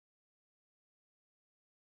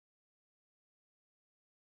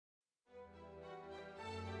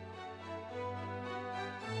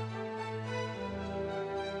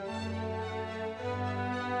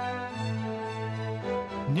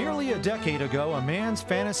Nearly a decade ago, a man's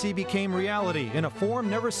fantasy became reality in a form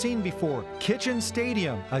never seen before: Kitchen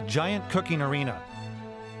Stadium, a giant cooking arena.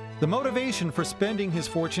 The motivation for spending his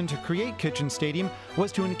fortune to create Kitchen Stadium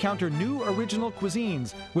was to encounter new original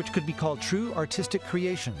cuisines, which could be called true artistic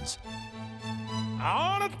creations.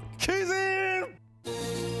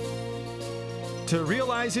 To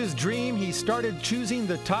realize his dream, he started choosing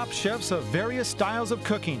the top chefs of various styles of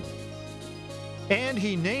cooking. And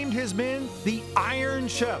he named his men the Iron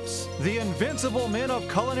Chefs, the invincible men of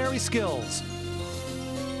culinary skills.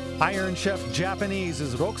 Iron Chef Japanese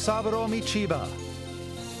is Rokusaburo Michiba.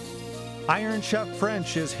 Iron Chef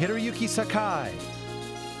French is Hiroyuki Sakai.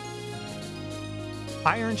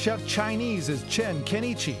 Iron Chef Chinese is Chen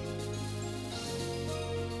Kenichi.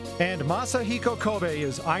 And Masahiko Kobe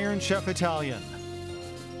is Iron Chef Italian.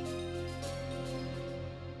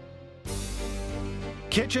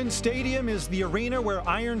 Kitchen Stadium is the arena where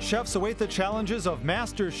Iron Chefs await the challenges of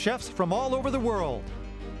master chefs from all over the world.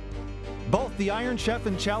 Both the Iron Chef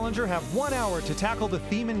and Challenger have 1 hour to tackle the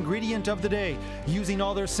theme ingredient of the day, using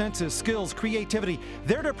all their senses, skills, creativity.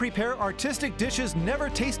 They're to prepare artistic dishes never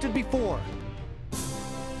tasted before.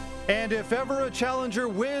 And if ever a Challenger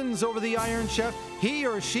wins over the Iron Chef, he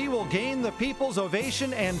or she will gain the people's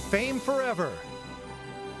ovation and fame forever.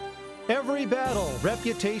 Every battle,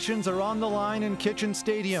 reputations are on the line in Kitchen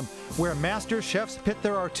Stadium, where master chefs pit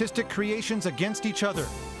their artistic creations against each other.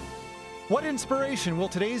 What inspiration will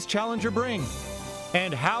today's challenger bring?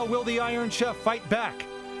 And how will the Iron Chef fight back?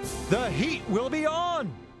 The heat will be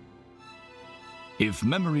on! If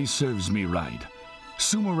memory serves me right,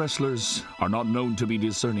 sumo wrestlers are not known to be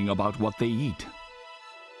discerning about what they eat.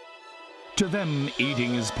 To them,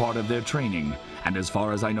 eating is part of their training, and as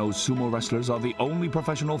far as I know, sumo wrestlers are the only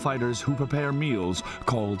professional fighters who prepare meals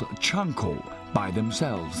called chanko by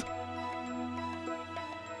themselves.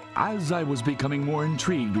 As I was becoming more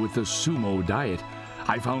intrigued with the sumo diet,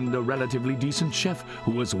 I found a relatively decent chef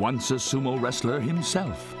who was once a sumo wrestler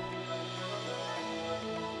himself.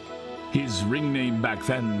 His ring name back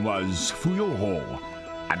then was Fuyoho,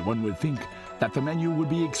 and one would think that the menu would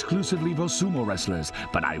be exclusively for sumo wrestlers,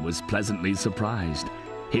 but I was pleasantly surprised.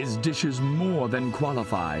 His dishes more than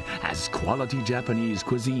qualify as quality Japanese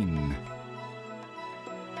cuisine.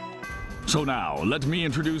 So now, let me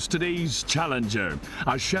introduce today's challenger,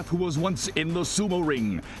 a chef who was once in the sumo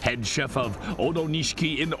ring, head chef of Odo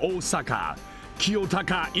Nishiki in Osaka,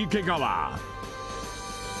 Kiyotaka Ikegawa.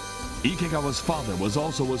 Ikegawa's father was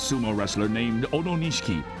also a sumo wrestler named Odo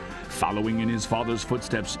Nishiki. Following in his father's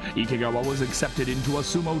footsteps, Ikegawa was accepted into a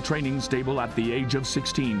sumo training stable at the age of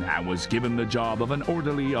 16 and was given the job of an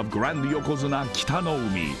orderly of Grand Yokozuna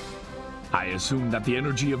Kitanoumi. I assume that the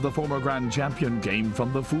energy of the former grand champion came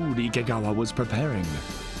from the food Ikegawa was preparing.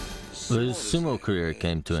 His sumo career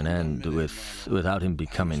came to an end without him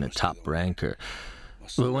becoming a top ranker.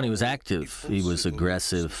 But when he was active, he was an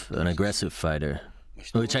aggressive fighter,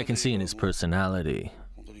 which I can see in his personality.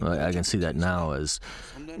 I can see that now as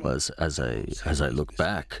I look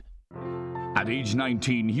back. At age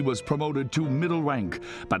 19, he was promoted to middle rank,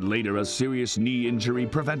 but later a serious knee injury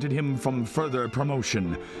prevented him from further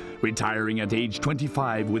promotion, retiring at age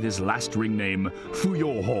 25 with his last ring name,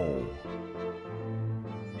 Fuyoho.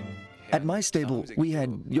 At my stable, we had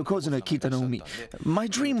Yokozuna Kitanoumi. My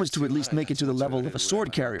dream was to at least make it to the level of a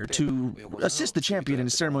sword carrier, to assist the champion in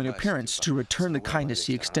his ceremonial appearance, to return the kindness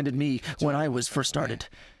he extended me when I was first started.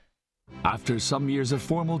 After some years of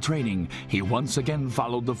formal training, he once again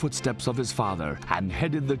followed the footsteps of his father and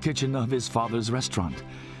headed the kitchen of his father's restaurant.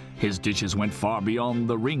 His dishes went far beyond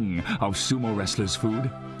the ring of sumo wrestlers'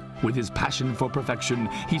 food. With his passion for perfection,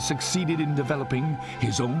 he succeeded in developing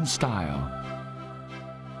his own style.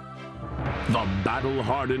 The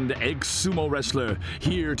battle-hardened ex-sumo wrestler,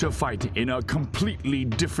 here to fight in a completely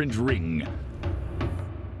different ring.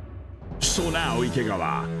 So now,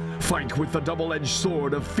 Ikegawa, fight with the double-edged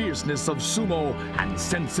sword of fierceness of sumo and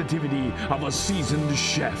sensitivity of a seasoned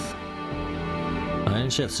chef.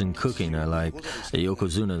 Iron chefs in cooking are like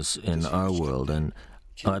yokozunas in our world, and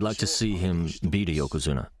I'd like to see him beat a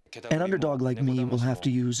yokozuna. An underdog like me will have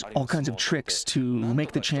to use all kinds of tricks to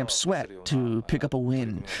make the champ sweat to pick up a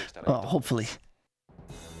win, hopefully.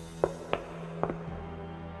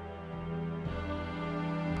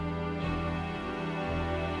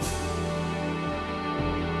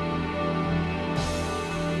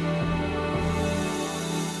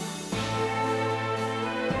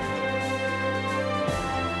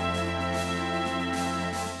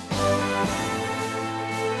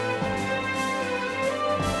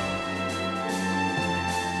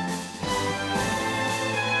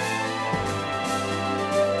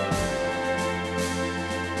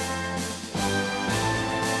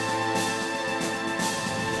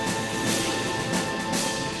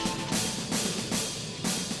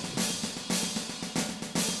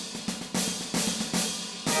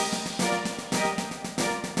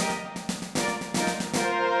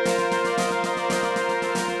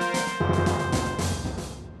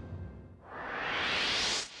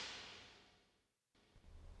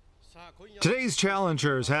 Today's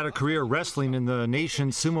challengers had a career wrestling in the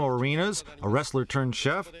nation's sumo arenas, a wrestler turned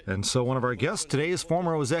chef, and so one of our guests today is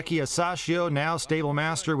former Ozeki Asashio, now stable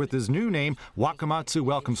master with his new name, Wakamatsu.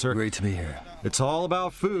 Welcome, sir. Great to be here. It's all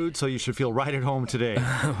about food, so you should feel right at home today.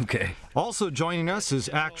 Okay. Also joining us is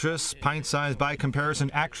actress, pint-sized by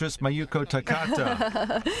comparison, actress Mayuko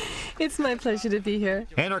Takata. It's my pleasure to be here.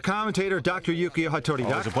 And our commentator, Dr. Yukio Hattori.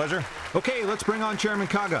 Always a pleasure. Okay, let's bring on Chairman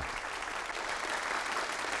Kaga.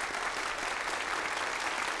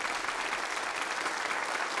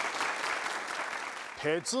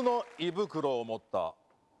 鉄の胃袋を持った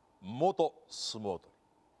元相撲取り、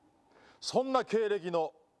そんな経歴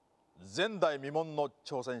の前代未聞の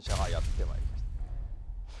挑戦者がやってまいりまし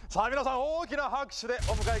た。さあ皆さん、大きな拍手で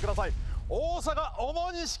お迎えください。大阪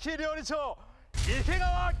主錦料理長池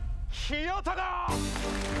川清隆。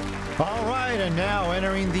 All right, and now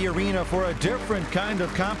entering the arena for a different kind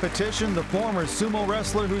of competition, the former sumo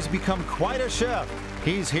wrestler who's become quite a chef.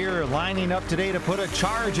 He's here lining up today to put a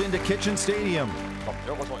charge into Kitchen Stadium.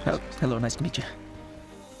 Hello, nice to meet you.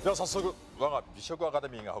 では早速我が美食アカデ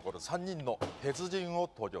ミーが誇る3人の鉄人を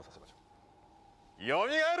登場させましょう。よ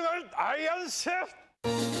みがえるアイアンシェフ。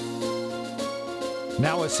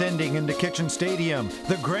 Now ascending into Kitchen Stadium,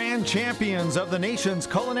 the grand champions of the nation's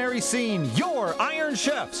culinary scene, your Iron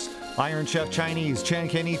Chefs. Iron Chef Chinese Chen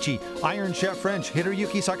Kenichi, Iron Chef French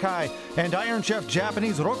Hiroyuki Sakai, and Iron Chef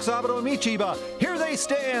Japanese Rokusaburo Michiba. Here they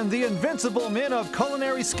stand, the invincible men of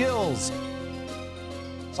culinary skills.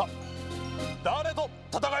 さあ、誰と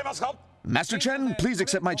戦いますか? Master Chen, please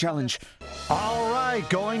accept my challenge. All right,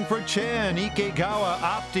 going for Chen. Ikegawa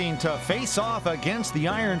opting to face off against the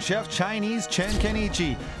Iron Chef Chinese Chen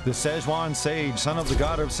Kenichi. The Szechuan sage, son of the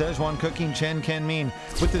god of Szechuan cooking Chen Kenmin.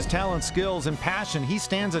 With his talent, skills, and passion, he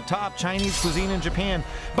stands atop Chinese cuisine in Japan.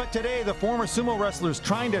 But today, the former sumo wrestler's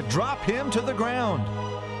trying to drop him to the ground.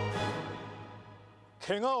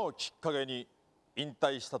 怪我をきっかけに引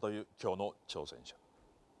退したという今日の挑戦者。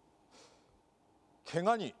怪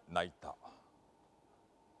我に泣いた。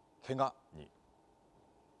怪我に。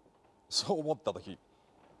そう思った時、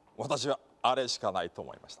私はあれしかないと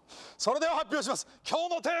思いました。それでは発表します。今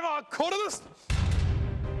日のテーマはこれです。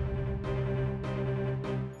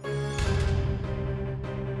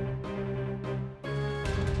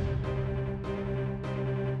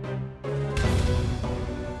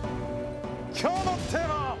今日のテー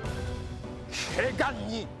マは怪我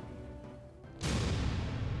に。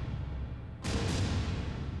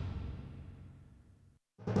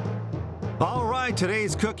 All right,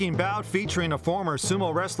 today's cooking bout featuring a former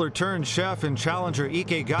sumo wrestler turned chef and challenger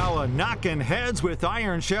Ikegawa knocking heads with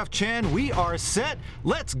Iron Chef Chen. We are set.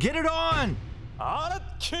 Let's get it on.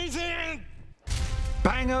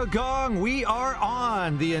 Bang a gong, we are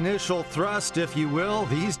on. The initial thrust, if you will.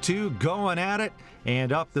 These two going at it.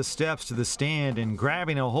 And up the steps to the stand and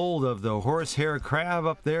grabbing a hold of the horsehair crab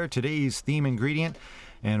up there, today's theme ingredient.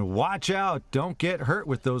 And watch out, don't get hurt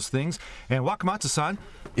with those things. And Wakamatsu-san,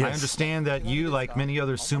 yes. I understand that you, like many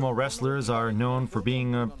other sumo wrestlers, are known for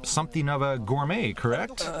being something of a gourmet,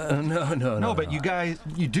 correct? No, but you guys,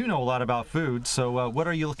 you do know a lot about food, so what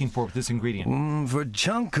are you looking for with this ingredient? For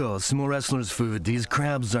Chanko, sumo wrestlers' food, these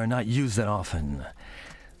crabs are not used that often.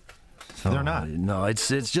 So, they're not? No, it's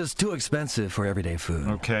just too expensive for everyday food.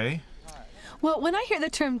 Okay. Well, when I hear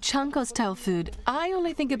the term Chanko-style food, I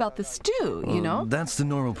only think about the stew, you know? That's the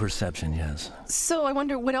normal perception, yes. So I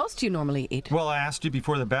wonder, what else do you normally eat? Well, I asked you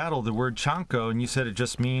before the battle the word chanko, and you said it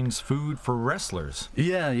just means food for wrestlers.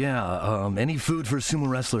 Yeah. Any food for sumo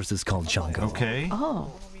wrestlers is called chanko. Okay.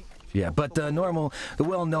 Oh. Yeah, but the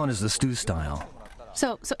well-known is the stew style.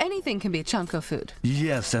 So anything can be Chanko food?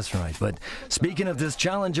 Yes, that's right. But speaking of this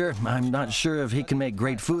challenger, I'm not sure if he can make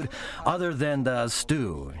great food other than the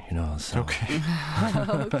stew, you know. So. Okay.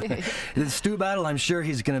 Okay. The stew battle, I'm sure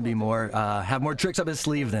he's going to be have more tricks up his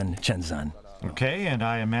sleeve than Chen-san. Okay, and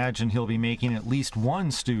I imagine he'll be making at least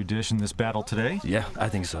one stew dish in this battle today. Yeah, I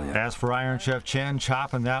think so, yeah. As for Iron Chef Chen,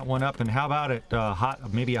 chopping that one up, and how about it?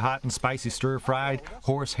 Maybe a hot and spicy stir-fried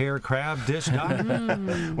horsehair crab dish, Doc?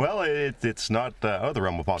 Well, it's not out of the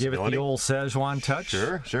realm of possibility. Give it the old Szechuan touch?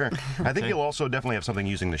 Sure. I think you'll also definitely have something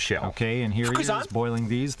using the shell. Okay, and here he is boiling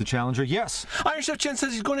these, the challenger. Yes? Iron Chef Chen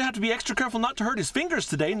says he's going to have to be extra careful not to hurt his fingers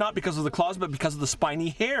today, not because of the claws, but because of the spiny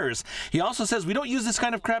hairs. He also says we don't use this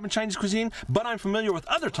kind of crab in Chinese cuisine, but I'm familiar with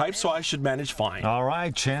other types, so I should manage fine. All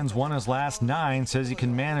right, Chen's won his last 9, says he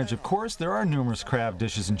can manage. Of course, there are numerous crab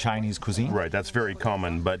dishes in Chinese cuisine. Right, that's very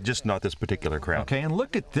common, but just not this particular crab. Okay, and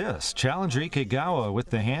look at this. Challenger Ikegawa with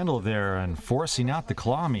the handle there and forcing out the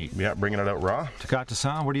claw meat. Yeah, bringing it out raw.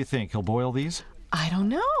 Takata-san, what do you think? He'll boil these? I don't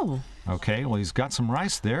know. Okay, well, he's got some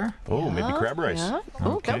rice there. Oh, maybe crab rice. Yeah.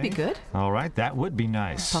 Oh, that would be good. All right, that would be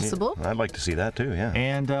nice. Possible. I'd like to see that too, yeah.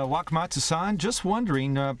 And Wakamatsu-san, just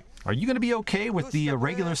wondering, are you going to be okay with the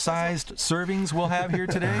regular-sized servings we'll have here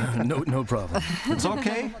today? No problem. It's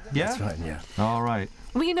okay? Yeah? That's fine, yeah. All right.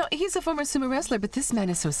 Well, you know, he's a former sumo wrestler, but this man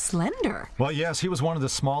is so slender. Well, yes, he was one of the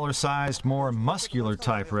smaller-sized, more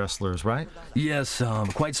muscular-type wrestlers, right? Yes,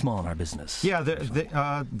 quite small in our business. Yeah,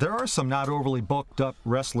 there are some not overly bulked-up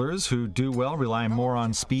wrestlers who do well, relying more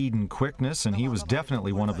on speed and quickness, and he was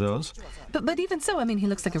definitely one of those. But even so, I mean, he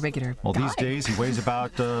looks like a regular Well, guy. these days, he weighs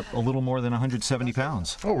about a little more than 170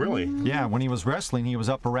 pounds. Oh, really? Yeah, when he was wrestling, he was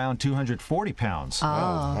up around 240 pounds. Oh,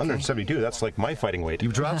 Wow, okay. 172, that's like my fighting weight.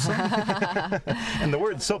 You've dropped some? And the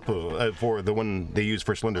word sopu, for the one they use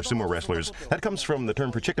for slender sumo wrestlers, that comes from the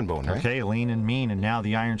term for chicken bone, right? Okay, lean and mean, and now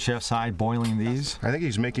the Iron Chef's hide boiling these. I think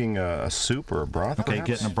he's making a soup or a broth, Okay, perhaps?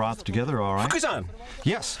 getting a broth together, all right. Fukusan,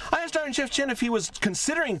 Yes. I asked Iron Chef Chen if he was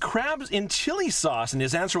considering crabs in chili sauce, and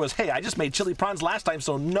his answer was, hey, I just made chili prawns last time,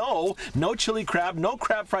 so no chili crab, no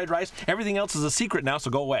crab fried rice. Everything else is a secret now, so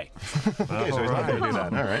go away. Okay, so he's not going to do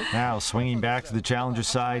that. All right. Now, swinging back to the challenger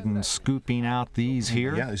side and scooping out these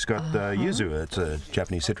here. Yeah, he's got yuzu. It's a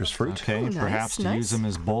Japanese citrus fruit. Okay, Ooh, perhaps to nice. use them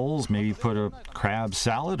as bowls, maybe put a crab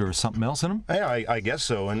salad or something else in them. Yeah, I guess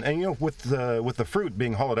so. And you know, with the fruit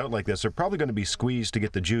being hollowed out like this, they're probably going to be squeezed to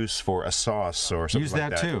get the juice for a sauce or something Use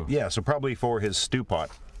like that too. Yeah, so probably for his stew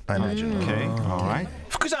pot, I imagine. Okay, all right.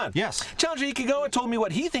 Fukusan, Yes. Challenger Ikegawa told me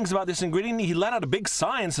what he thinks about this ingredient. He let out a big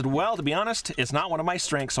sigh and said, well, to be honest, it's not one of my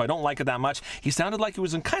strengths, so I don't like it that much. He sounded like he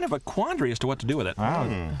was in kind of a quandary as to what to do with it.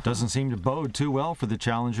 Wow, doesn't seem to bode too well for the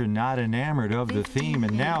challenger, not enamored of the theme.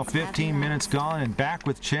 And now 15 minutes gone and back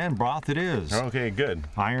with Chen, broth it is. Okay, good.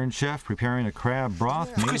 Iron Chef preparing a crab broth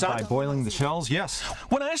made Fukusan. by boiling the shells. Yes.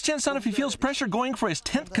 When I asked Chen-san if he feels pressure going for his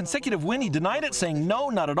 10th consecutive win, he denied it, saying no,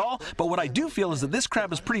 not at all. But what I do feel is that this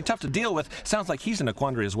crab is pretty tough to deal with. Sounds like he's in a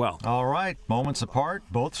quandary as well. All right, moments apart,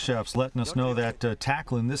 both chefs letting us know that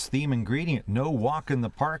tackling this theme ingredient, no walk in the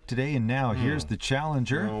park today. And now here's the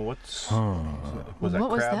challenger. Was that What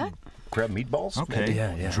was crab? that? Crab meatballs? Okay,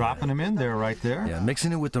 Yeah. dropping them in there right there. Yeah,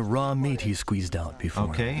 mixing it with the raw meat he squeezed out before.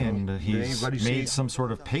 Okay, and he's anybody see- made some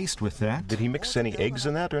sort of paste with that. Did he mix any eggs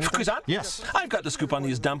in that or anything? Fukusan? Yes. I've got the scoop on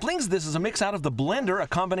these dumplings. This is a mix out of the blender, a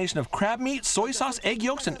combination of crab meat, soy sauce, egg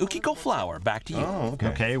yolks, and ukiko flour. Back to you. Oh, okay.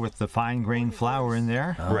 Okay, with the fine grained flour in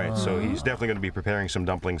there. Right, so he's definitely going to be preparing some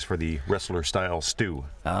dumplings for the wrestler-style stew.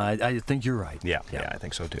 I think you're right. Yeah, I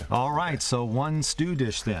think so too. All right, so one stew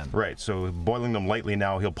dish then. Right, so boiling them lightly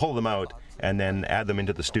now, he'll pull them out and then add them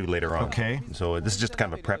into the stew later on. Okay. So this is just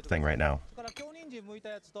kind of a prep thing right now.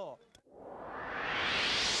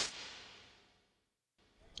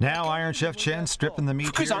 Now Iron Chef Chen stripping the meat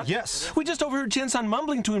here. Fukusan? Yes. We just overheard Chen-san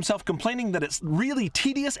mumbling to himself, complaining that it's really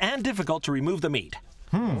tedious and difficult to remove the meat.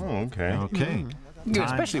 Oh, okay. Okay.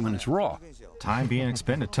 Especially when it's raw. Time being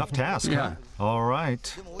expended. Tough task. Yeah. Huh? All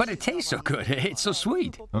right. But it tastes so good. It's so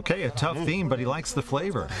sweet. Okay, a tough theme, but he likes the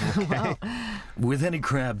flavor. With any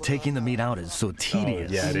crab, taking the meat out is so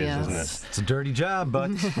tedious. Yeah, it is, Yes. isn't it? It's a dirty job,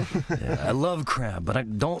 but Yeah, I love crab, but I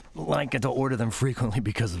don't like it to order them frequently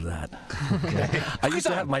because of that. I used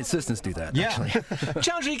to have my assistants do that, yeah. actually.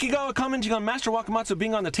 Challenger Ikegawa, commenting on Master Wakamatsu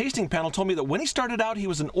being on the tasting panel, told me that when he started out, he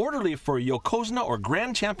was an orderly for Yokozuna or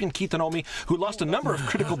Grand Champion Kitanomi, who lost a number of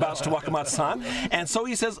critical bouts to Wakamatsu-san. And so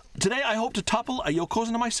he says, today I hope to topple a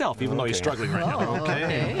Yokozuna myself, even though he's struggling right now.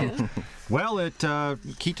 Okay. Well,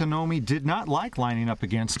 Kitanomi did not like lining up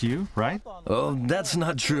against you, right? Oh, that's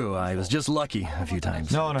not true. I was just lucky a few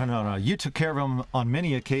times. No. You took care of him on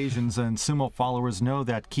many occasions, and sumo followers know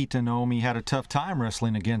that Kitanomi had a tough time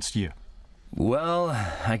wrestling against you. Well,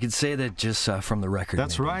 I could say that just from the record.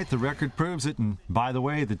 That's maybe. right, the record proves it. And by the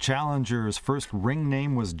way, the challenger's first ring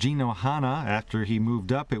name was Jinohana. After he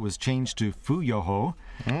moved up, it was changed to Fuyoho.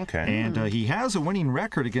 Okay. And he has a winning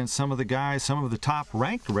record against some of the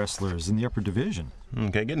top-ranked wrestlers in the upper division.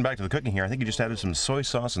 Okay, getting back to the cooking here, I think you just added some soy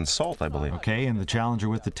sauce and salt, I believe. Okay, and the challenger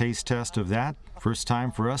with the taste test of that. First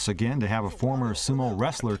time for us, again, to have a former sumo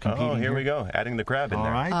wrestler competing Oh, here we go. Adding the crab in All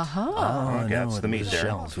there. right. Oh, Okay, no, that's the meat with there.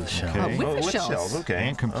 shells, with shells. Okay. With the with shells. okay.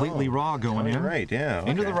 And completely raw going in. Right, yeah.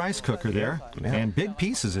 Into the okay. rice cooker there. Yeah. And big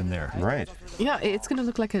pieces in there. Right. Yeah, it's going to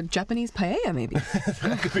look like a Japanese paella, maybe.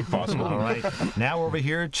 Could be possible. All right. Now over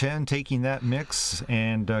here, Chen taking that mix,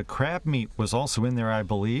 and crab meat was also in there, I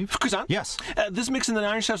believe. Fukusan? Yes. This mix mix in the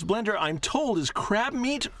Iron Chef's blender, I'm told, is crab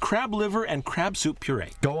meat, crab liver, and crab soup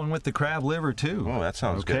puree. Going with the crab liver, too. Oh, that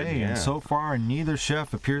sounds good. Okay, Yeah. and so far, neither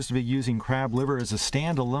chef appears to be using crab liver as a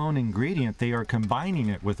standalone ingredient. They are combining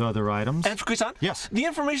it with other items. And Fukui-san? Yes. The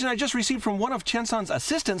information I just received from one of Chen-san's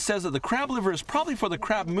assistants says that the crab liver is probably for the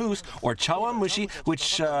crab mousse or chawanmushi,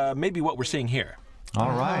 which may be what we're seeing here.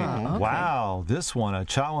 All right. okay. Wow, this one, a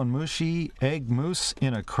chawanmushi egg mousse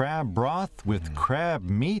in a crab broth with crab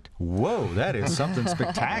meat. Whoa, that is something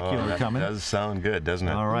spectacular that coming. does sound good, doesn't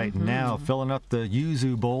it? All right, now filling up the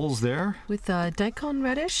yuzu bowls there. With daikon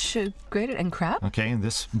radish, grated, and crab? Okay, and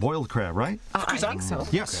this boiled crab, right? I think so.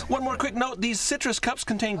 Yes. One more quick note, these citrus cups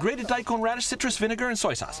contain grated daikon radish, citrus vinegar, and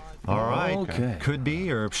soy sauce. All right. Okay. Could be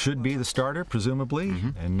or should be the starter, presumably.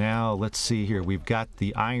 And now let's see here. We've got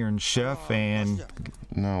the Iron Chef, and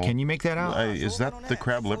No. can you make that out? Is that the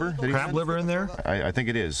crab liver? That he Crab said? liver in there? I think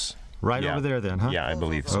it is. Right Yeah. over there then, huh? Yeah, I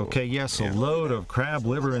believe so. Okay, yes, a load of crab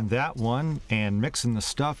liver in that one, and mixing the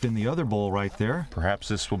stuff in the other bowl right there. Perhaps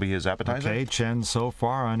this will be his appetizer? Okay, Chen so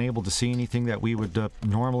far unable to see anything that we would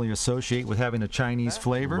normally associate with having a Chinese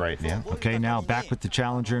flavor. Right, yeah. Okay, now back with the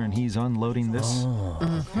challenger, and he's unloading this.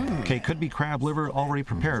 Okay, could be crab liver already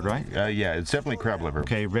prepared, right? Yeah, it's definitely crab liver.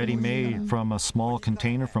 Okay, ready-made from a small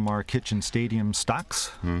container from our kitchen stadium stocks.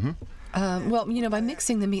 Well, you know, by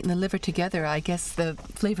mixing the meat and the liver together, I guess the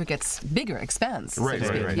flavor gets bigger, expands. so Right, to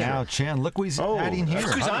right, speak. right. Yeah. Now, Chen, look what he's adding here.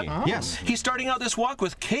 honey. Yes. He's starting out this wok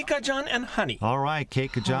with keikajan and honey. All right,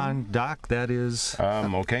 Ikegawa Doc, that is...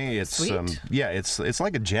 Okay, it's Sweet. yeah, it's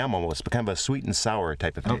like a jam almost, but kind of a sweet and sour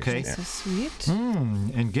type of taste. Okay. Yeah. So sweet.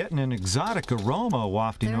 and getting an exotic aroma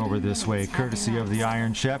wafting over this way, courtesy of the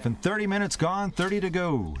Iron Chef. And 30 minutes gone, 30 to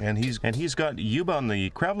go. And he's got yuba on the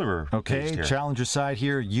crab liver. Okay, taste here. challenger side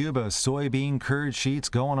here, yuba soybean curd sheets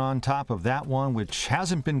going on top of that one, which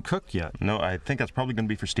hasn't been cooked yet. No, I think that's probably going to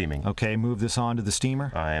be for steaming. Okay, move this on to the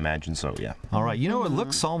steamer. I imagine so, yeah. All right, you know, it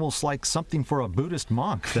looks almost like something for a Buddhist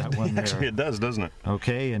monk, that one Actually, there. it does, doesn't it?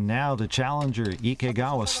 Okay, and now the challenger,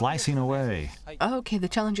 Ikegawa, slicing away. Okay, the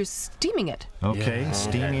challenger's steaming it. Okay,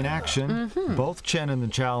 steaming action. Both Chen and the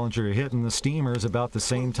challenger hitting the steamers about the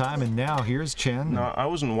same time, and now here's Chen. No, I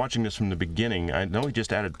wasn't watching this from the beginning. I know he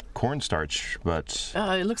just added cornstarch, but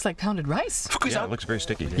It looks like pounded rice. yeah, it looks very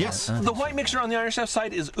sticky. Yes. The white mixture on the Iron Chef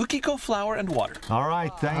side is ukiko flour and water. All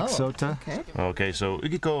right, thanks, Sota. Okay. Okay, so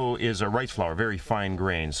ukiko is a rice flour, very fine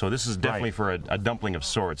grain. So this is definitely Right. for a dumpling of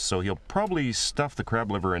sorts. So he'll probably stuff the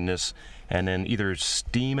crab liver in this and then either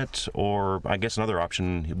steam it or I guess another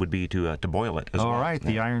option would be to boil it as All well. right,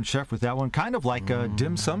 the Iron Chef with that one, kind of like a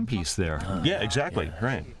dim sum piece there. Yeah, exactly.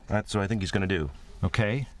 Right. That's what I think he's going to do.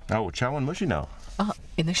 Okay, Oh, chawanmushi now.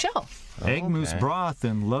 In the shell. egg mousse broth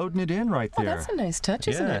and loading it in right Oh, there. that's a nice touch,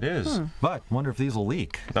 isn't Yeah, it? it is. But wonder if these will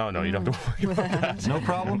leak. No, you don't have to worry about that. No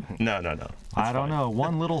problem? No. I don't know.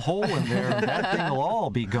 One little hole in there, that thing will all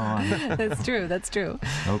be gone. That's true, that's true.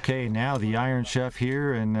 Okay, now the Iron Chef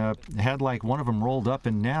here, and had like one of them rolled up,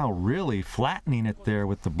 and now really flattening it there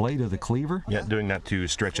with the blade of the cleaver. Yeah, doing that to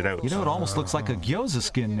stretch it out. You know, it almost looks like a gyoza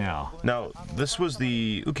skin now. Now, this was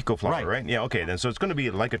the ukiko flour, right? Yeah, okay, then so it's going to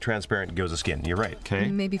be like a transparent gyoza skin. You're right. Okay.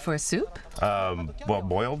 Maybe for a soup? Well,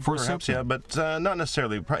 boiled For perhaps, soup. yeah, but not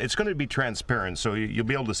necessarily. It's going to be transparent, so you'll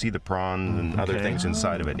be able to see the prawn and other Okay. things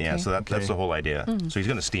inside of it. Yeah, so that's Okay. the whole idea. So he's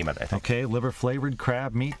going to steam it, I think. Okay, liver-flavored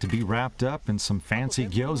crab meat to be wrapped up, and some fancy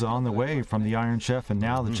gyoza on the way from the Iron Chef. And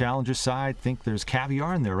now the challenger side, think there's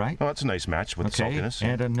caviar in there, right? Oh, that's a nice match with the Okay, saltiness.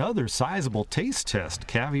 and another sizable taste test.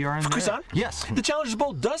 Caviar in there. Fukui-san? Yes. The challenger's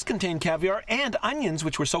bowl does contain caviar and onions,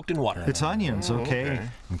 which were soaked in water. It's onions, okay.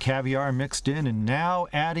 And caviar mixed in, and now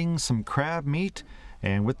adding some crab meat.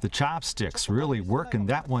 And with the chopsticks, really working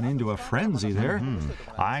that one into a frenzy there.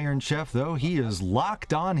 Iron Chef, though, he is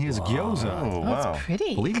locked on his gyoza. Oh, wow. That's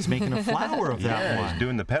pretty. I believe he's making a flower of that Yeah, one. he's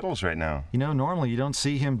doing the petals right now. You know, normally you don't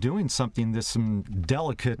see him doing something this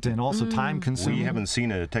delicate and also time-consuming. We haven't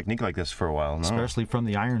seen a technique like this for a while, no. Especially from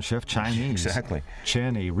the Iron Chef Chinese. Exactly.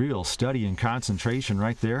 Chen, a real study in concentration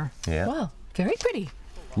right there. Yeah. Wow, very pretty.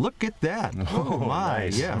 Look at that. Oh, my,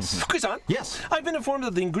 nice. yes. Fukui-san? Yes. I've been informed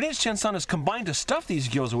that the ingredients Chen-san has combined to stuff these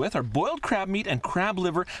gyoza with are boiled crab meat and crab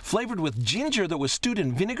liver flavored with ginger that was stewed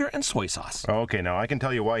in vinegar and soy sauce. Okay, now I can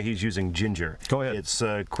tell you why he's using ginger. Go ahead. It's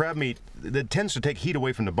crab meat that tends to take heat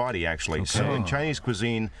away from the body, actually. So in Chinese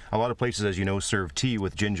cuisine, a lot of places, as you know, serve tea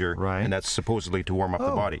with ginger, Right. and that's supposedly to warm up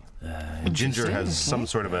the body. Ginger has some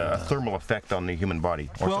sort of a thermal effect on the human body,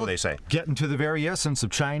 or so they say. Getting to the very essence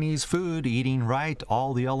of Chinese food, eating right,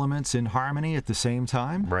 all the elements in harmony at the same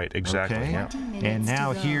time. Right, exactly, Okay. yeah. And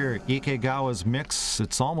now here, Ikegawa's mix,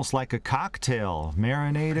 it's almost like a cocktail,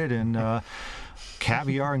 marinated and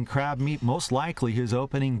Caviar and crab meat, most likely his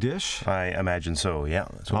opening dish. I imagine so, yeah.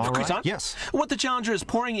 All right. Kusan? Yes. What the challenger is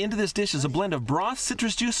pouring into this dish is a blend of broth,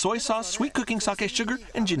 citrus juice, soy sauce, sweet cooking sake, sugar,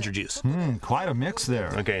 and ginger juice. Quite a mix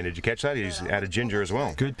there. Okay, and did you catch that? He's added ginger as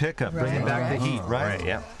well. Good pickup. Bringing back the heat, right? Right,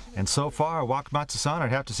 yeah. And so far, Wakamatsu-san,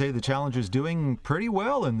 I'd have to say the challenger's doing pretty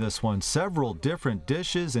well in this one. Several different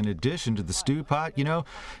dishes in addition to the stew pot. You know,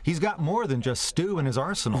 he's got more than just stew in his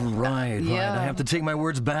arsenal. Right. Yeah. I have to take my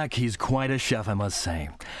words back. He's quite a chef, I must say.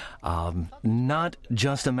 Not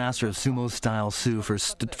just a master of sumo-style stew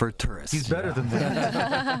for tourists. He's better than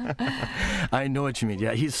that. I know what you mean.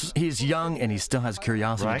 Yeah, he's young and he still has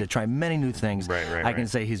curiosity to try many new things. I can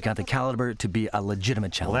say he's got the caliber to be a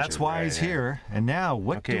legitimate challenger. Well, that's why he's here. And now,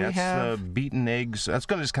 what do we have? Beaten eggs. That's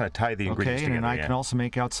going to just kind of tie the ingredients together. And I can also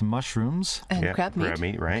make out some mushrooms. And crab meat. Crab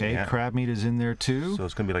meat, right? Okay, crab meat is in there too. So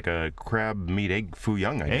it's going to be like a crab meat egg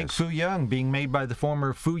fuyang, I guess. Egg fuyang, being made by the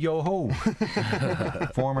former Fuyo-ho.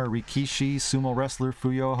 Former Rikishi sumo wrestler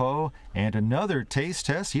Fuyo-ho. And another taste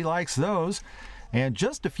test. He likes those. And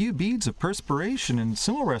just a few beads of perspiration, and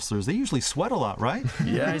sumo wrestlers, they usually sweat a lot, right?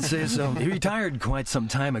 Yeah, I'd say so. He retired quite some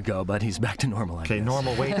time ago, but he's back to normal, I guess.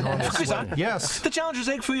 Normal weight, normal sweat. Yes. The challenger's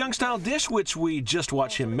egg fuyang style dish, which we just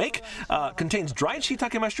watched him make, contains dried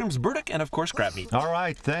shiitake mushrooms, burdock, and of course crab meat. All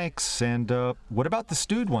right, thanks. And what about the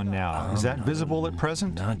stewed one now? Is that visible at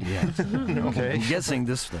present? Not yet. Okay. I'm guessing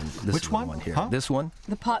this one. Which one? Here. Huh? This one?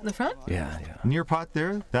 The pot in the front? Yeah. Near pot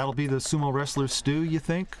there? That'll be the sumo wrestler stew, you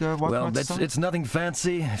think? Well, it's nothing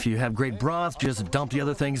fancy. If you have great broth, just dump the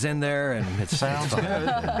other things in there, and it sounds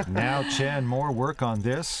good. Now, Chen, more work on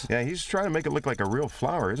this. Yeah, he's trying to make it look like a real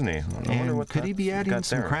flower, isn't he? I wonder what could he be adding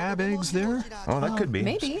some crab eggs there? Oh, that could be.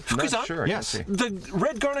 Maybe. Not sure. Yes. The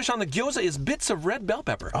red garnish on the gyoza is bits of red bell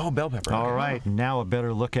pepper. Oh, bell pepper. All right, now a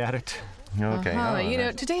better look at it. Okay. You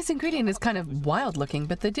know, today's ingredient is kind of wild looking,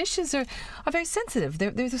 but the dishes are very sensitive.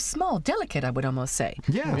 They're small, delicate, I would almost say.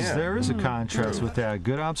 Yes, there is a contrast with that.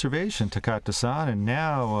 Good observation, Takata-san. And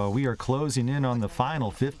now we are closing in on the final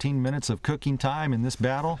 15 minutes of cooking time in this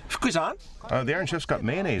battle. Fukusan? The Iron Chef's got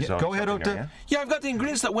mayonnaise on. Go ahead, Ota. Yeah, I've got the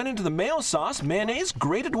ingredients that went into the mayo sauce: mayonnaise,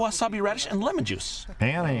 grated wasabi radish, and lemon juice.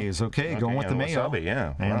 Mayonnaise, okay, going with the mayo. Wasabi,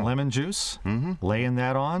 yeah. And lemon juice. Laying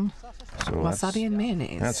that on. So Wasabi and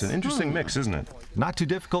mayonnaise. That's an interesting mix, isn't it? Not too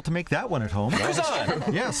difficult to make that one at home.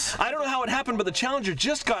 Yes. I don't know how it happened, but the challenger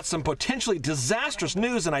just got some potentially disastrous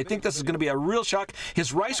news, and I think this is going to be a real shock.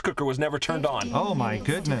 His rice cooker was never turned on. Oh, my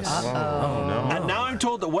goodness. Oh, no. And now I'm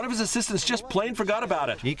told that one of his assistants just plain forgot about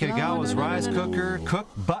it. Ikegawa's rice cooker, cook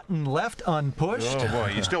button left unpushed. Oh,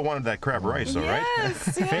 boy, you still wanted that crab rice, though, right?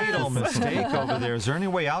 Yes. Fatal mistake over there. Is there any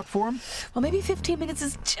way out for him? Well, maybe 15 minutes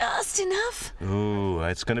is just enough. Ooh,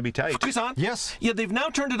 that's going to be tight. Kusan? Yes. Yeah, they've now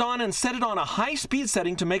turned it on and set it on a high-speed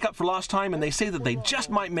setting to make up for lost time, and they say that they just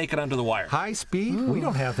might make it under the wire. High speed? We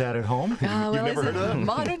don't have that at home. Well, never heard of that?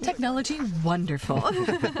 Modern technology, wonderful.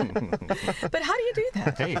 But how do you do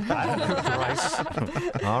that? Hey, I don't cook the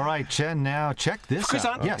rice. All right, Chen, now check this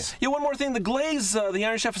Kusan? out. Yes. Yeah, one more thing. The glaze the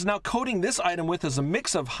Iron Chef is now coating this item with is a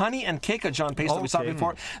mix of honey and keikajan paste that we saw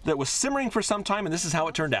before that was simmering for some time, and this is how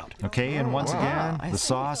it turned out. Okay, and once again, the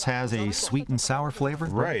sauce has a sweet and sour flavor.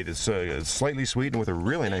 Right, it's slightly sweet and with a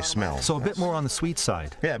really nice smell. So a bit more on the sweet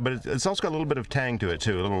side. Yeah, but it's also got a little bit of tang to it,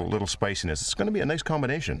 too, a little spiciness. It's going to be a nice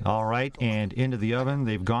combination. All right, and into the oven,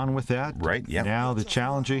 they've gone with that. Right, yeah. Now the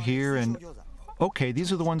challenger here, and okay,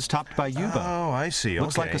 these are the ones topped by yuba. Oh, I see.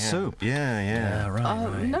 Looks okay, like a soup. Yeah.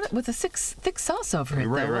 Right. With a thick sauce over it,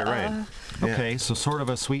 Right, though. right. Okay, so sort of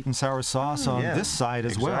a sweet and sour sauce on this side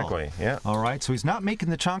as well. Exactly, yeah. All right, so he's not making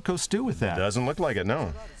the chanko stew with that. Doesn't look like it,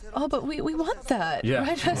 no. Oh, but we want that,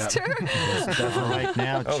 right, Master? All right,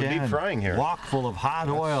 now, Chen, deep frying here. Wok full of hot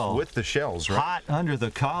oil. With the shells, right? Hot under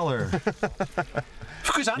the collar.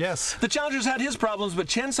 Fukusan? Yes. The challenger's had his problems, but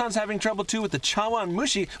Chen-san's having trouble too with the chawan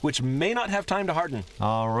mushi, which may not have time to harden.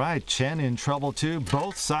 All right, Chen in trouble too.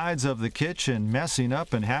 Both sides of the kitchen messing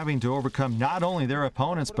up and having to overcome not only their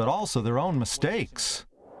opponents, but also their own mistakes.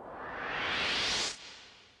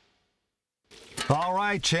 All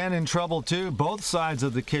right, Chen in trouble too. Both sides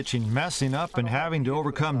of the kitchen messing up and having to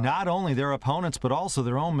overcome not only their opponents, but also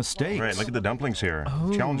their own mistakes. Right, look at the dumplings here.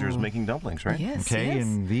 Challenger's making dumplings, right? Yes, Okay, yes.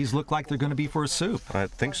 and these look like they're going to be for a soup. I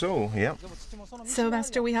think so, yeah. So,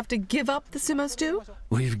 Master, we have to give up the sumo stew?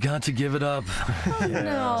 We've got to give it up.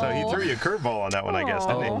 No. So he threw you a curveball on that one, I guess,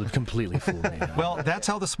 didn't Oh, completely fooled me. Well, that's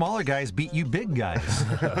how the smaller guys beat you big guys.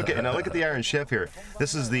 he? Okay, now look at the Iron Chef here.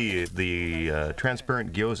 This is the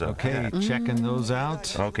transparent gyoza. Okay, checking those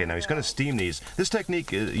out. Okay, now he's going to steam these. This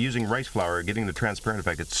technique, using rice flour, getting the transparent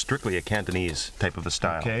effect, it's strictly a Cantonese type of a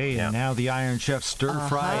style. Okay, and now the Iron Chef stir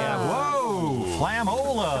fry. Whoa!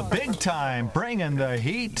 Flamola, big time, bringing the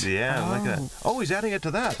heat. Yeah, look at that. Oh, he's adding it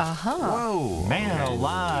to that. Whoa. Man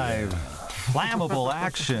alive. Flammable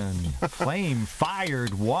action.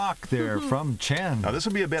 Flame-fired wok there from Chen. Now, this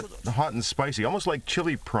will be a bit hot and spicy, almost like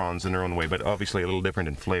chili prawns in their own way, but obviously a little different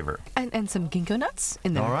in flavor. And some ginkgo nuts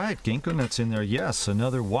in there. All right, ginkgo nuts in there, yes.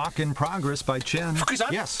 Another wok in progress by Chen.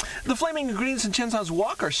 Fukusan? Yes. The flaming ingredients in Chen's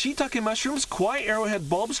wok are shiitake mushrooms, kwai arrowhead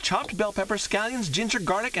bulbs, chopped bell pepper, scallions, ginger,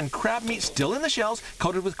 garlic, and crab meat still in the shells,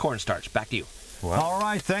 coated with cornstarch. Back to you. All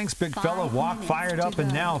right, thanks, big fella. Wok fired up,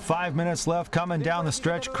 and now 5 minutes left coming down the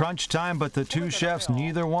stretch. Crunch time, but the two chefs,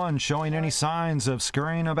 neither one showing any signs of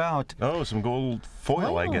scurrying about. Oh, some gold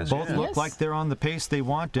foil, I guess. Both look like they're on the pace they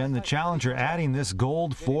want, and the challenger adding this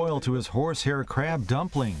gold foil to his horsehair crab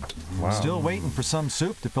dumpling. Still waiting for some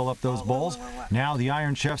soup to fill up those bowls. Now the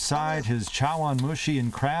Iron Chef side, his chawanmushi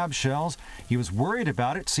and crab shells. He was worried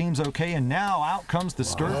about it, seems okay, and now out comes the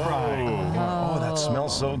stir fry. Oh, that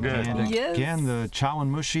smells so good. And again, the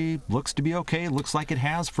chawanmushi looks to be okay. Looks like it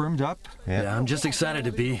has firmed up. Yeah, I'm just excited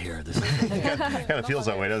to be here. This kind of feels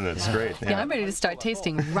that way, doesn't it? It's great. Yeah, I'm ready to start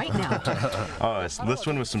tasting right now. Oh, this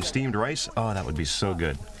one with some steamed rice. Oh, that would be so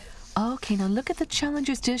good. Okay, now look at the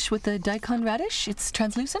challenger's dish with the daikon radish. It's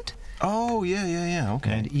translucent. Oh, yeah,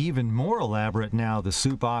 okay. And even more elaborate now, the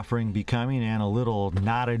soup offering becoming, and a little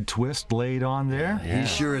knotted twist laid on there. He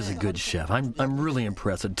sure is a good chef. I'm really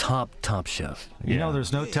impressed. A top chef. You know,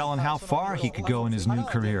 there's no telling how far he could go in his new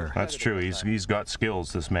career. That's true. He's got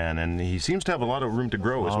skills, this man, and he seems to have a lot of room to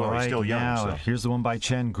grow as well. All right, he's still young. now, So. here's the one by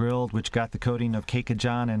Chen grilled, which got the coating of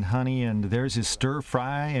keikajan and honey, and there's his stir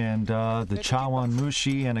fry and the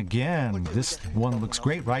chawanmushi, and again, this one looks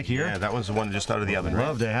great right here. Yeah, that one's the one just out of the oven, right?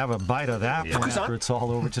 Love to have a bite of that one after it's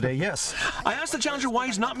all over today. Yes. I asked the challenger why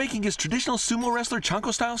he's not making his traditional sumo wrestler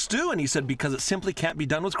chanko-style stew, and he said because it simply can't be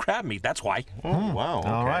done with crab meat. That's why. Oh, wow. Okay.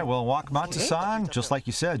 All right, well, wakamatsu-san, just like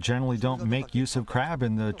you said, generally don't make use of crab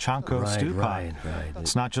in the chanko stew pot. Right.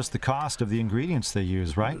 It's not just the cost of the ingredients they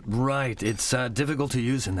use, right? Right. It's difficult to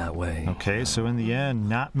use in that way. Okay, so in the end,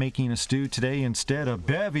 not making a stew today, instead a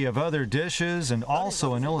bevy of other dishes, and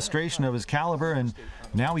also an illustration of his caliber. And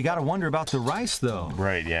now we got to wonder about the rice, though.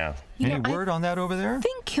 Right, yeah. Any word on that over there? I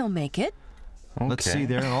think he'll make it. Okay. Let's see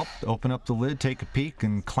there. Oh, open up the lid, take a peek,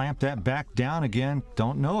 and clamp that back down again.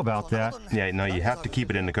 Don't know about that. Yeah, no, you have to keep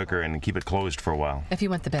it in the cooker and keep it closed for a while. If you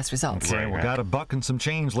want the best results. Okay, we got a buck and some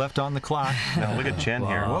change left on the clock. Now look at Chen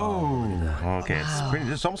here. Whoa. Okay,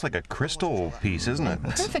 it's almost like a crystal piece, isn't it?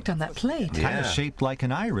 Perfect on that plate. Kind of shaped like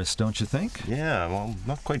an iris, don't you think? Yeah, well,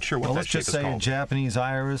 not quite sure what Well, that let's shape just is say a called. Japanese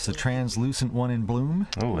iris, a translucent one in bloom.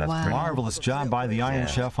 Oh, that's pretty. Marvelous job by the Iron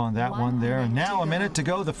Chef on that one there. And now a minute to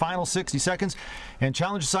go, the final 60 seconds. And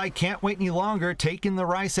challenger side can't wait any longer, taking the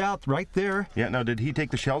rice out right there. Yeah, now did he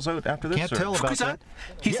take the shells out after this? Can't tell about that.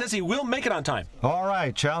 He says he will make it on time. All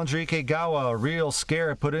right, challenger Ikegawa, a real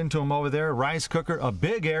scare put into him over there. Rice cooker, a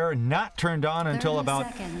big error, not turned on until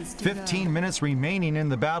about 15 minutes remaining in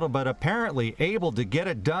the battle, but apparently able to get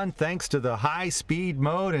it done thanks to the high-speed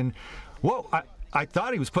mode. And, whoa, I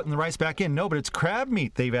thought he was putting the rice back in. No, but it's crab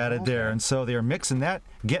meat they've added there. And so they're mixing that,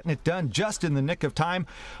 getting it done just in the nick of time.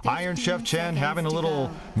 Iron Chef Chen having a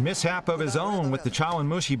little mishap of his own with the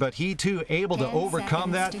chawanmushi, but he too able to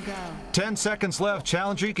overcome that. 10 seconds left.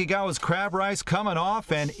 Challenger Ikegawa's crab rice coming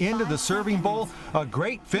off and into the serving bowl. A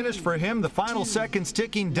great finish for him. The final seconds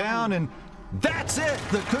ticking down, and that's it.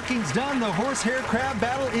 The cooking's done. The horsehair crab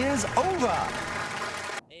battle is over.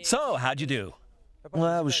 So, how'd you do? Well,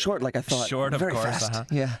 I was short like I thought. Short, of Very course.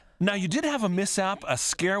 fast. Yeah. Now, you did have a mishap, a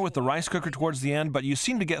scare with the rice cooker towards the end, but you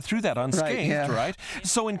seemed to get through that unscathed, right?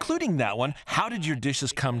 So, including that one, how did your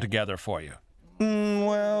dishes come together for you?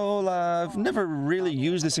 Well, I've never really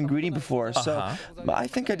used this ingredient before, so I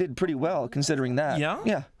think I did pretty well considering that. Yeah?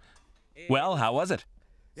 Yeah. Well, how was it?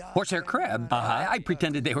 Horsehair crab? I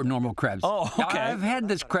pretended they were normal crabs. Oh, okay. I've had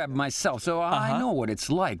this crab myself, so I know what it's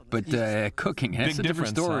like, but cooking, it's a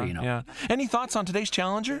different story, you know. Yeah. Any thoughts on today's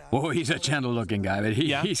challenger? Oh, he's a gentle-looking guy, but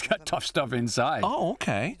he's got tough stuff inside. Oh,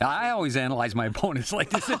 okay. I always analyze my opponents like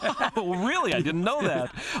this. Oh, really? I didn't know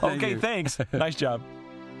that. Okay, thanks. Nice job.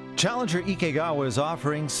 Challenger Ikegawa is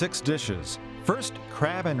offering 6 dishes. First,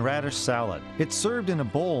 crab and radish salad. It's served in a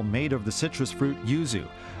bowl made of the citrus fruit yuzu,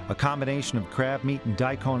 a combination of crab meat and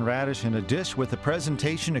daikon radish in a dish with a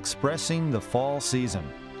presentation expressing the fall season.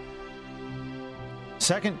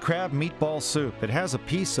 Second, crab meatball soup. It has a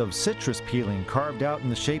piece of citrus peeling carved out in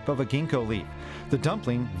the shape of a ginkgo leaf. The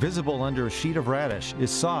dumpling, visible under a sheet of radish, is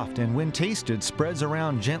soft and when tasted spreads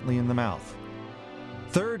around gently in the mouth.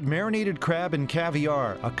 Third, marinated crab and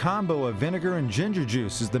caviar. A combo of vinegar and ginger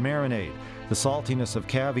juice is the marinade. The saltiness of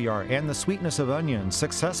caviar and the sweetness of onions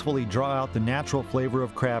successfully draw out the natural flavor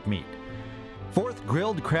of crab meat. Fourth,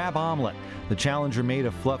 grilled crab omelet. The challenger made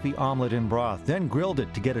a fluffy omelet in broth, then grilled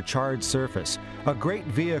it to get a charred surface. A great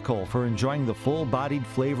vehicle for enjoying the full-bodied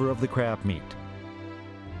flavor of the crab meat.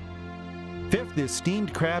 Fifth is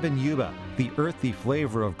steamed crab in yuba. The earthy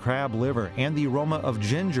flavor of crab liver and the aroma of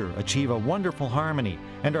ginger achieve a wonderful harmony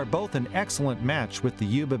and are both an excellent match with the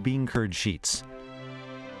yuba bean curd sheets.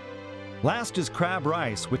 Last is crab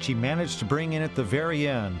rice, which he managed to bring in at the very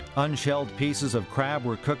end. Unshelled pieces of crab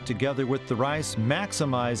were cooked together with the rice,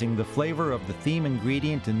 maximizing the flavor of the theme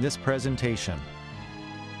ingredient in this presentation.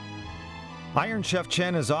 Iron Chef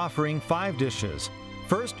Chen is offering 5 dishes.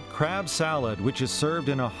 First, crab salad, which is served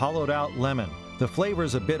in a hollowed-out lemon. The flavor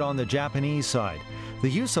is a bit on the Japanese side. The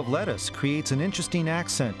use of lettuce creates an interesting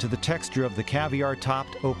accent to the texture of the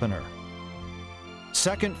caviar-topped opener.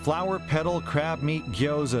 Second, flower petal crab meat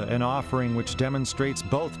gyoza, an offering which demonstrates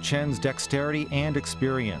both Chen's dexterity and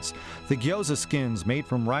experience. The gyoza skins made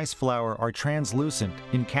from rice flour are translucent,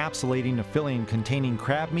 encapsulating a filling containing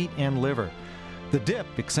crab meat and liver. The dip,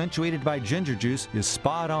 accentuated by ginger juice, is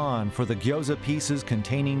spot on for the gyoza pieces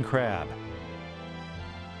containing crab.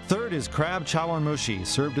 Third is crab chawanmushi,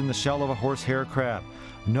 served in the shell of a horsehair crab.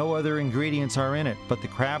 No other ingredients are in it, but the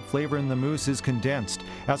crab flavor in the mousse is condensed,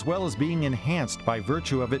 as well as being enhanced by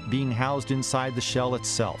virtue of it being housed inside the shell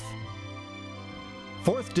itself.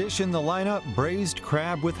 Fourth dish in the lineup, braised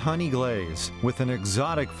crab with honey glaze, with an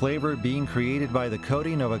exotic flavor being created by the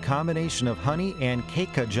coating of a combination of honey and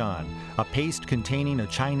keikajan, a paste containing a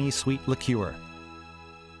Chinese sweet liqueur.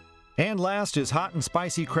 And last is hot and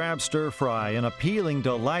spicy crab stir-fry, an appealing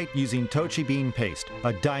delight using tochi bean paste,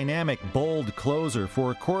 a dynamic, bold closer for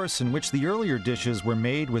a course in which the earlier dishes were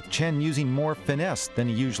made with Chen using more finesse than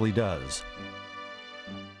he usually does.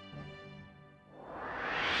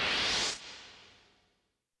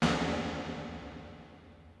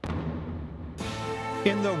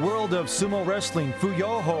 In the world of sumo wrestling,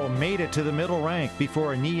 Fuyoho made it to the middle rank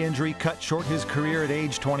before a knee injury cut short his career at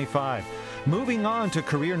age 25. Moving on to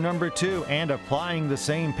career number 2 and applying the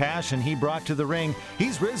same passion he brought to the ring,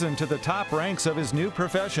 he's risen to the top ranks of his new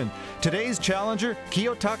profession. Today's challenger,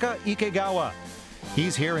 Kiyotaka Ikegawa.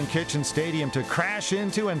 He's here in Kitchen Stadium to crash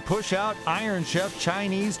into and push out Iron Chef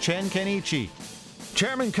Chinese Chen Kenichi.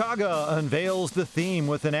 Chairman Kaga unveils the theme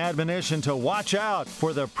with an admonition to watch out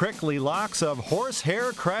for the prickly locks of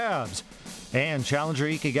horsehair crabs. And challenger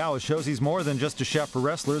Ikegawa shows he's more than just a chef for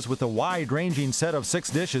wrestlers with a wide-ranging set of 6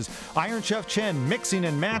 dishes. Iron Chef Chen, mixing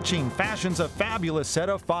and matching, fashions a fabulous set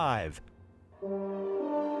of 5.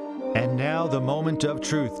 And now the moment of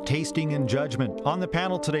truth, tasting and judgment. On the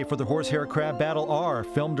panel today for the horsehair crab battle are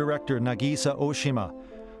film director Nagisa Oshima,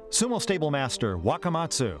 sumo stable master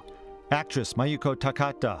Wakamatsu, actress Mayuko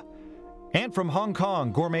Takata, and from Hong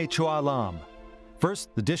Kong, Gourmet Chua Lam.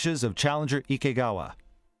 First, the dishes of challenger Ikegawa.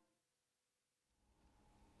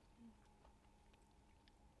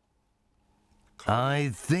 I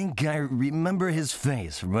think I remember his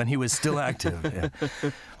face from when he was still active.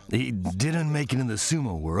 He didn't make it in the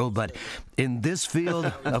sumo world, but in this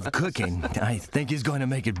field of cooking, I think he's going to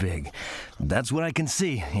make it big. That's what I can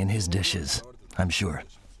see in his dishes, I'm sure.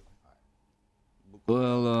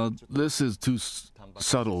 Well, this is too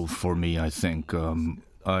subtle for me, I think.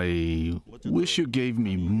 I wish you gave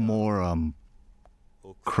me more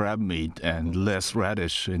crab meat and less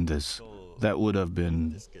radish in this. That would have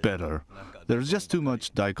been better. There's just too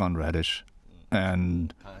much daikon radish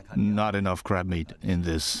and not enough crab meat in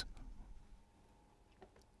this.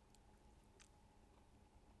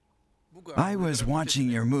 I was watching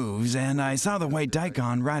your moves, and I saw the white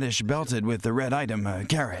daikon radish belted with the red item,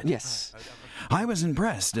 carrot. Yes. I was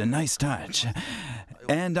impressed. A nice touch.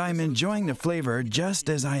 And I'm enjoying the flavor just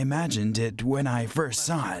as I imagined it when I first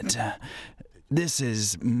saw it. This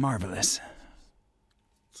is marvelous.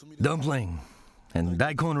 Dumpling and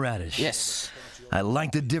daikon radish. Yes. I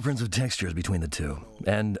like the difference of textures between the two.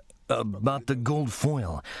 And about the gold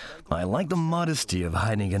foil, I like the modesty of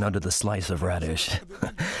hiding it under the slice of radish.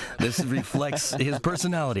 This reflects his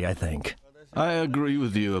personality, I think. I agree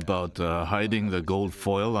with you about hiding the gold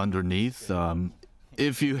foil underneath.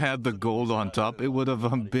 if you had the gold on top, it would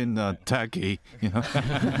have been tacky, you know.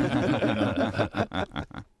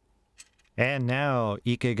 And now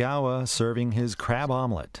Ikegawa serving his crab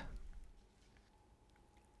omelet.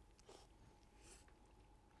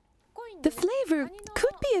 The flavor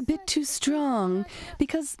could be a bit too strong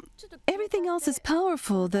because everything else is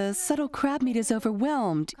powerful. The subtle crab meat is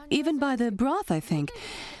overwhelmed, even by the broth, I think.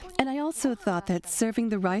 And I also thought that serving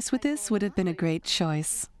the rice with this would have been a great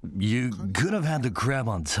choice. You could have had the crab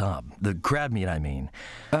on top. The crab meat, I mean.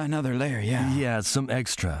 Another layer, yeah. Yeah, some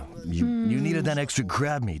extra. You needed that extra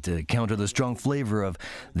crab meat to counter the strong flavor of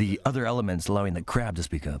the other elements allowing the crab to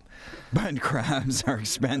speak up. But crabs are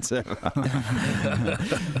expensive.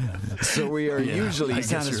 So we are usually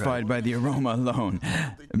satisfied by the aroma alone.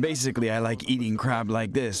 Basically, I like eating crab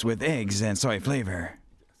like this with eggs and soy flavor.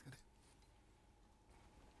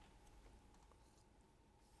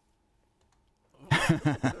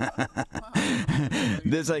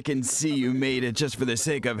 This I can see you made it just for the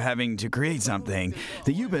sake of having to create something.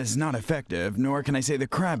 The yuba is not effective, nor can I say the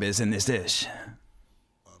crab is in this dish.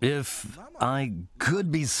 If I could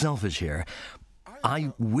be selfish here,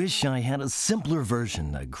 I wish I had a simpler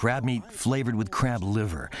version, a crab meat flavored with crab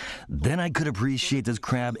liver. Then I could appreciate this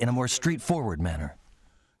crab in a more straightforward manner.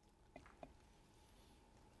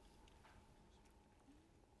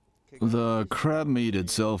 The crab meat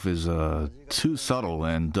itself is too subtle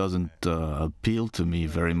and doesn't appeal to me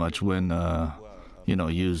very much when,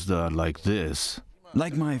 used like this.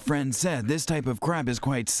 Like my friend said, this type of crab is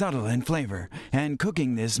quite subtle in flavor, and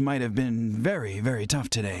cooking this might have been very, very tough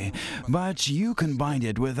today. But you combined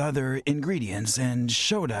it with other ingredients and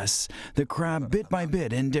showed us the crab bit by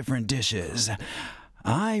bit in different dishes.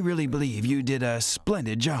 I really believe you did a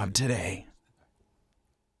splendid job today.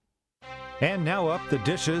 And now up the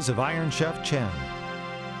dishes of Iron Chef Chen.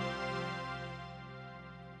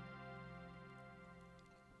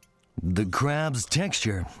 The crab's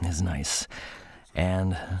texture is nice,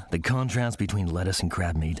 and the contrast between lettuce and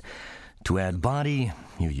crab meat. To add body,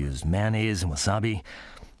 you use mayonnaise and wasabi,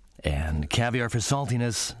 and caviar for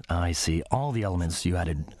saltiness. I see all the elements you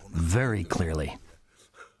added very clearly.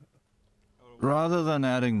 Rather than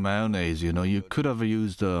adding mayonnaise, you could have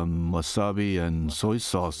used wasabi and soy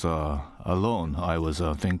sauce alone, I was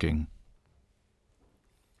thinking.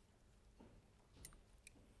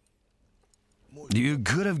 You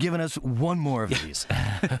could have given us one more of these.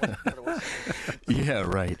 Yeah,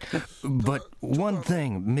 right. But one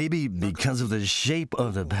thing, maybe because of the shape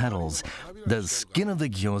of the petals, the skin of the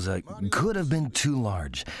gyoza could have been too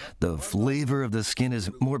large. The flavor of the skin is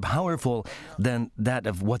more powerful than that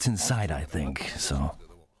of what's inside, I think, so.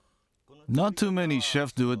 Not too many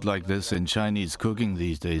chefs do it like this in Chinese cooking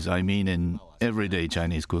these days. I mean in everyday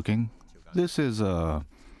Chinese cooking. This is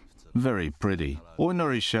very pretty.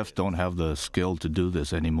 Ordinary chefs don't have the skill to do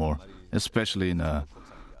this anymore, especially in a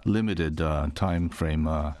limited time frame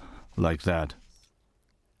like that.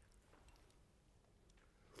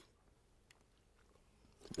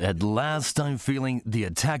 At last, I'm feeling the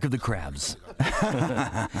attack of the crabs.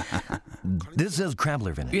 This has crab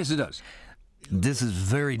liver in it. Yes, it does. This is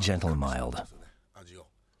very gentle and mild.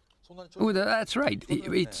 Oh, that's right.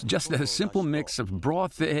 It's just a simple mix of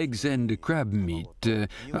broth, eggs, and crab meat.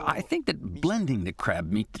 I think that blending the crab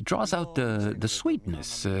meat draws out the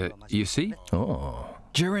sweetness, you see? Oh.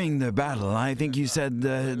 During the battle, I think you said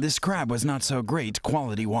this crab was not so great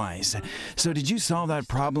quality-wise. So did you solve that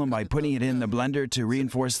problem by putting it in the blender to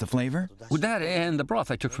reinforce the flavor? With that and the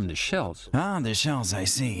broth I took from the shells. Ah, the shells, I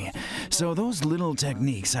see. So those little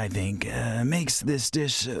techniques, I think, makes this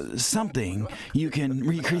dish something you can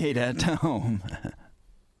recreate at home.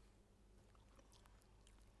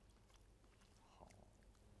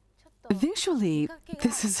 Visually,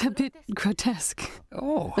 this is a bit grotesque.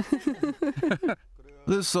 Oh.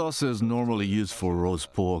 This sauce is normally used for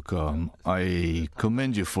roast pork. I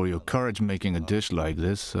commend you for your courage making a dish like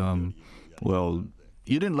this. Well,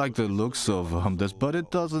 you didn't like the looks of this, but it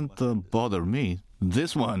doesn't bother me.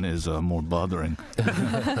 This one is more bothering.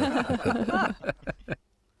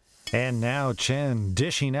 And now Chen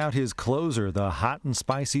dishing out his closer, the hot and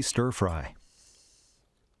spicy stir-fry.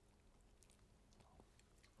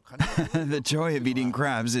 The joy of eating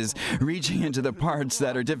crabs is reaching into the parts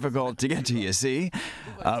that are difficult to get to, you see.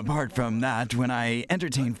 Apart from that, when I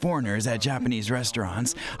entertain foreigners at Japanese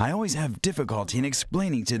restaurants, I always have difficulty in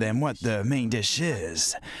explaining to them what the main dish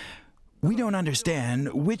is. We don't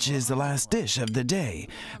understand which is the last dish of the day,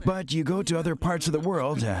 but you go to other parts of the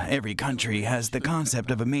world, every country has the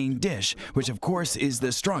concept of a main dish, which of course is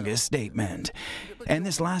the strongest statement. And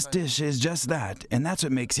this last dish is just that, and that's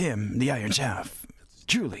what makes him the Iron Chef.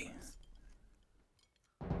 Truly.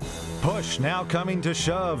 Push now coming to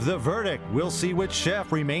shove. The verdict. We'll see which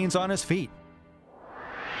chef remains on his feet.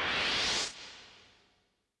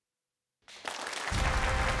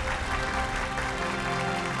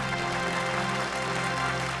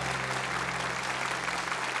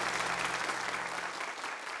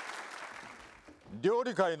料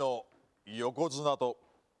理界の横綱と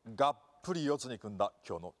がっぷり四つに組んだ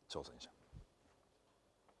今日の挑戦者。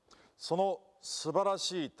その素晴ら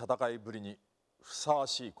しい戦いぶりにふさわ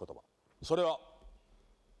しい言葉、それは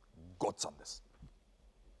ごっつぁんです。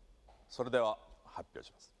それでは発表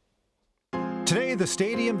します。Today, the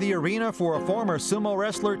stadium, the arena for a former sumo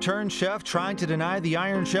wrestler turned chef trying to deny the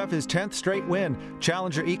Iron Chef his 10th straight win.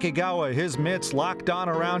 Challenger Ikegawa, his mitts locked on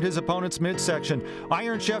around his opponent's midsection.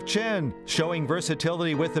 Iron Chef Chen, showing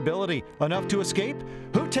versatility with ability. Enough to escape?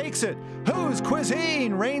 Who takes it? Whose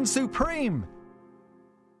cuisine reigns supreme?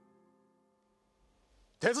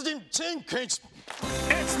 It's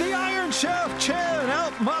the Iron Chef Chen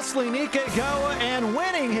out-muscling Ikegawa and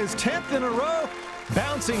winning his 10th in a row.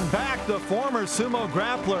 Bouncing back, the former sumo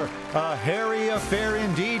grappler. A hairy affair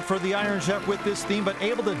indeed for the Iron Chef with this theme, but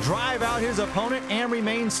able to drive out his opponent and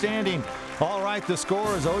remain standing. All right, the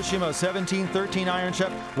score is Oshima 17-13 Iron Chef,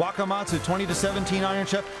 Wakamatsu 20-17 Iron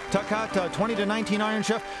Chef, Takata 20-19 Iron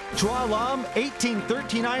Chef, Chua Lam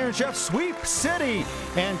 18-13 Iron Chef, Sweep City,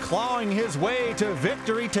 and clawing his way to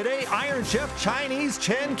victory today, Iron Chef Chinese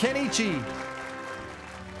Chen Kenichi.